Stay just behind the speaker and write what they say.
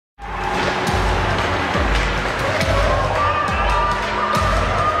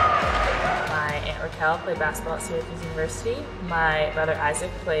Darnell, play basketball at Syracuse University. My brother Isaac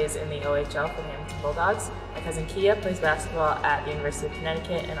plays in the OHL for the Hamilton Bulldogs. My cousin Kia plays basketball at the University of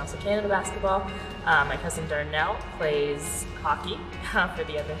Connecticut and also Canada basketball. My cousin Darnell plays hockey for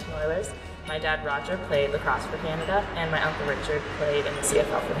the Edmonton Oilers. My dad Roger played lacrosse for Canada, and my uncle Richard played in the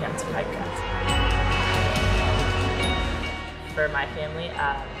CFL for the Hamilton Ticats. For my family,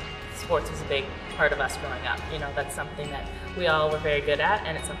 sports was a big part of us growing up. You know, that's something that we all were very good at,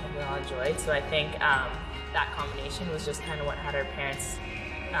 and it's something we all enjoyed. So I think that combination was just kind of what had our parents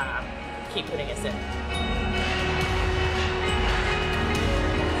keep putting us in.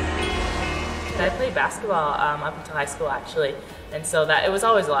 I played basketball up until high school, actually, and so that it was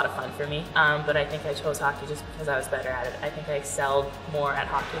always a lot of fun for me. But I think I chose hockey just because I was better at it. I think I excelled more at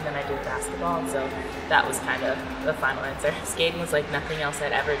hockey than I did at basketball, and so that was kind of the final answer. Skating was like nothing else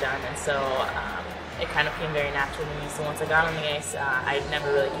I'd ever done, and so it kind of came very natural to me. So once I got on the ice, I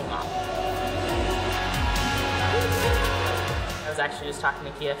never really came off. I was actually just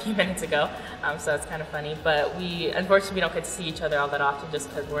talking to Kia a few minutes ago, so it's kind of funny. But unfortunately, we don't get to see each other all that often just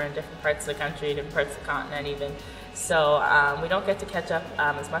because we're in different parts of the country, different parts of the continent even. So we don't get to catch up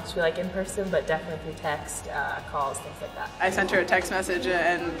as much as we like in person, but definitely through text, calls, things like that. I sent her a text message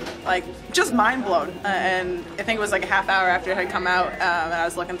and like just mind blown. And I think it was like a half hour after it had come out, and I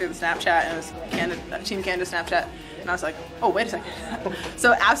was looking through the Snapchat, and it was Team Canada Snapchat. And I was like, oh, wait a second.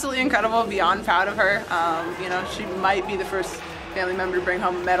 So absolutely incredible, beyond proud of her. You know, she might be the first family member to bring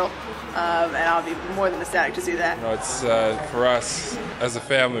home a medal, and I'll be more than ecstatic to see that. You know, it's for us as a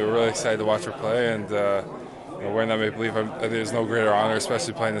family, we're really excited to watch her play, and you know, wearing that Maple Leaf, there's no greater honor,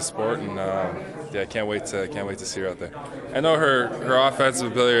 especially playing this sport. And yeah, can't wait to see her out there. I know her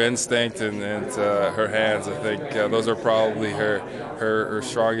offensive ability, her instinct, and her hands. I think those are probably her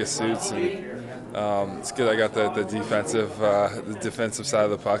strongest suits. And it's good I got the defensive side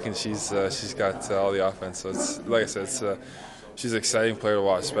of the puck, and she's got all the offense. So it's like I said, she's an exciting player to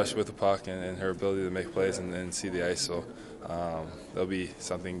watch, especially with the puck and her ability to make plays and see the ice. So there'll be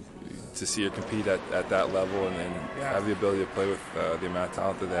something to see her compete at that level and have the ability to play with the amount of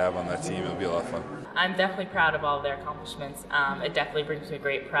talent that they have on that team. It'll be a lot of fun. I'm definitely proud of all of their accomplishments. It definitely brings me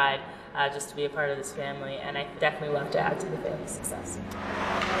great pride just to be a part of this family, and I definitely love to add to the family's success.